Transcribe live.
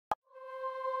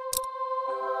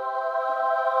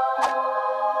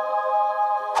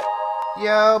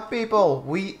Yo, people,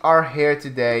 we are here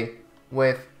today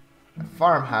with a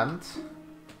farmhand.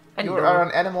 You Hello. are an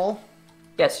animal.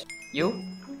 Yes. You?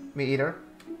 Me either.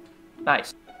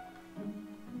 Nice.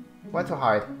 Where to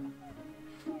hide?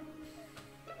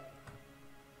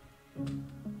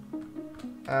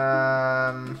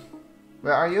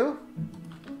 Where are you?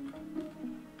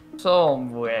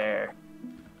 Somewhere.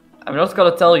 I'm not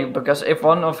gonna tell you because if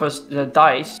one of us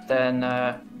dies, then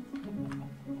the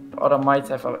other might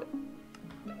have a.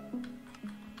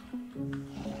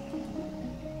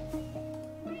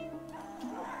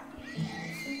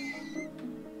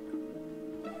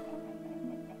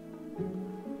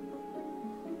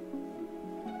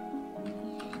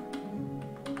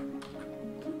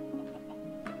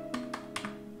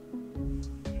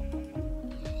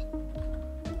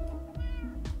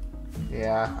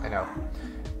 Yeah, I know.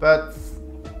 But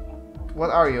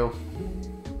what are you?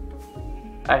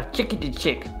 A chickadee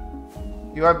chick.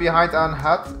 You are behind a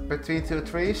hut between two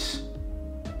trees.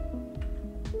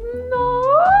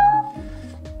 No.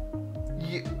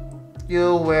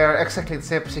 You were exactly the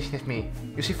same position as me.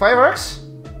 You see fireworks?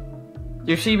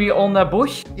 You see me on the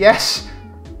bush? Yes.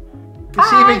 You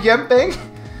see me jumping?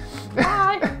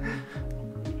 Hi.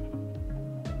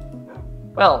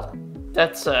 Well,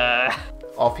 that's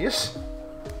Obvious.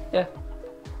 yeah.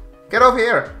 Get over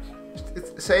here.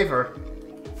 It's safer.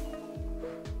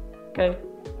 Okay.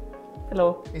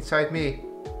 Hello. Inside me.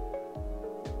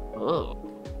 Oh,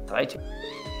 try to.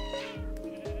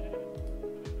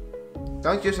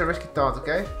 Don't use a risky taunt,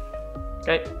 okay?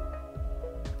 Okay.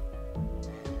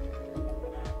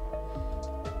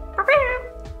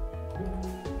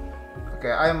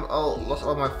 Okay, lost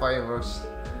all my fireworks.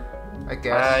 I I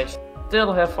guess.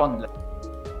 still have one left.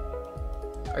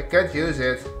 I can't use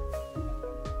it.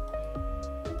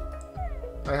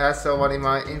 I had someone in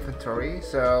my inventory,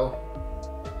 so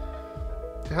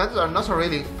the hunters are not so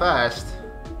really fast.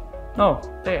 No,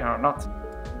 they are not.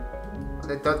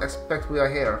 They don't expect we are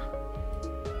here.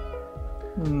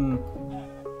 Hmm.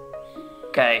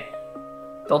 Okay.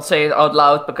 Don't say it out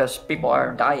loud because people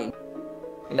are dying.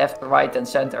 Left, right, and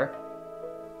center.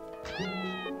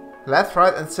 Left,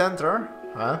 right, and center.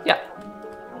 Huh? Yeah.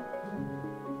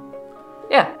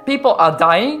 Yeah, people are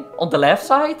dying on the left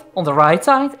side, on the right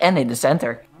side, and in the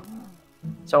center.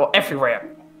 So everywhere.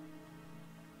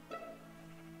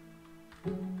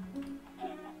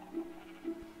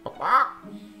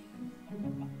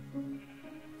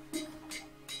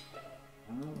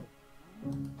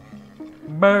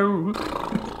 Moo.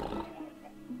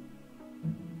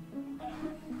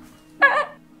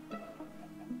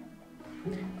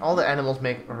 All the animals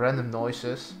make random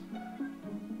noises.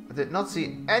 I did not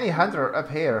see any hunter up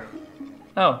here.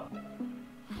 Oh.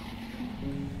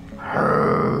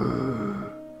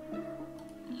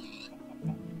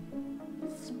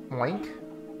 Spoink.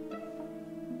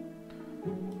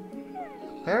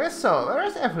 Where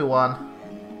is everyone?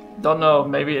 Don't know,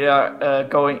 maybe they are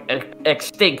going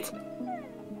extinct.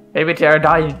 Maybe they are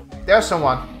dying. There's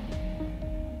someone.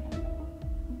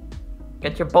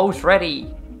 Get your bows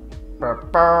ready.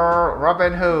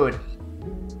 Robin Hood.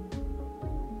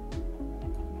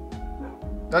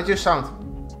 Don't use sound.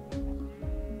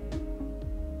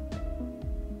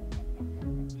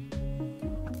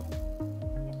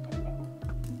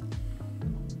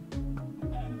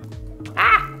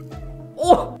 Ah!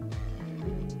 Oh!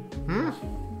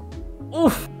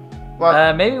 Oof!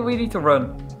 What? Maybe we need to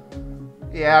run.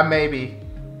 Yeah, maybe.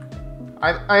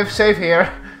 I'm safe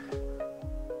here.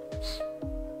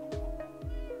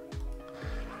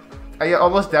 Are you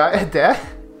almost dead?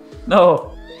 No.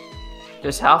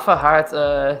 Just half a heart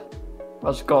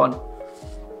was gone.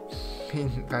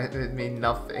 It mean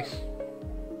nothing.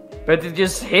 But it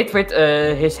just hit with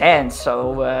his hands,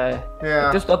 so Yeah.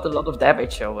 it just got a lot of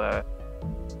damage, so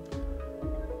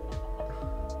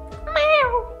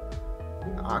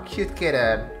Aw, cute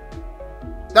kitten.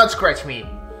 Don't scratch me.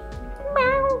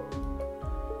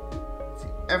 See,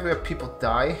 everywhere people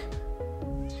die.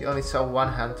 She only saw one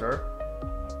hunter.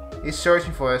 He's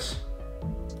searching for us.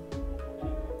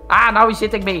 Ah, now he's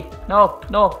hitting me. No,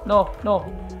 no, no, no.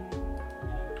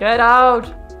 Get out.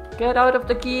 Get out of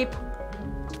the keep.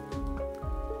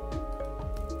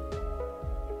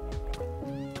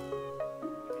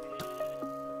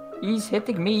 He's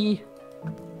hitting me.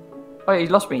 Oh, he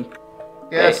lost me.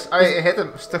 Yes, Hey, I hit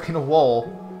him stuck in a wall.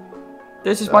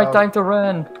 This is my time to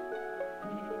run.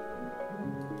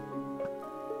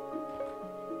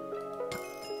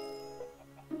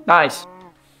 Nice.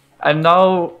 And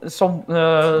now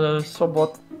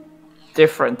somewhat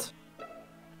different.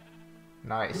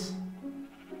 Nice.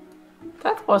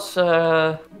 That was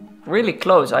really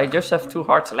close. I just have 2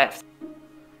 hearts left.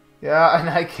 Yeah, and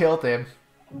I killed him.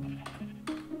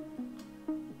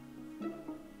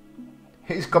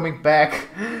 He's coming back.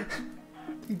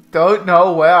 You don't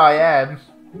know where I am.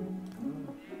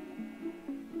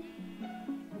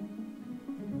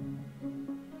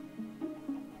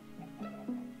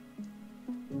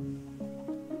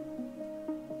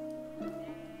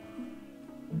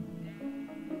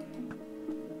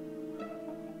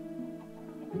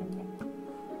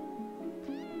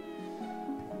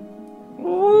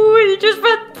 Ooh, he just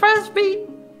pressed me.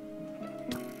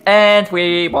 And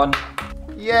we won.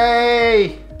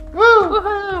 Yay! Woo!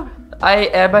 Woohoo! I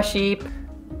am a sheep.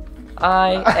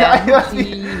 I am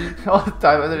sheep. All the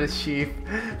time under the sheep.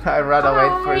 I ran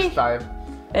away first time.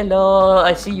 Hello,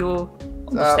 I see you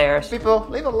on the stairs. People,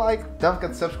 leave a like, don't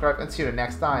forget to subscribe, and see you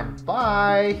next time.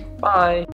 Bye! Bye.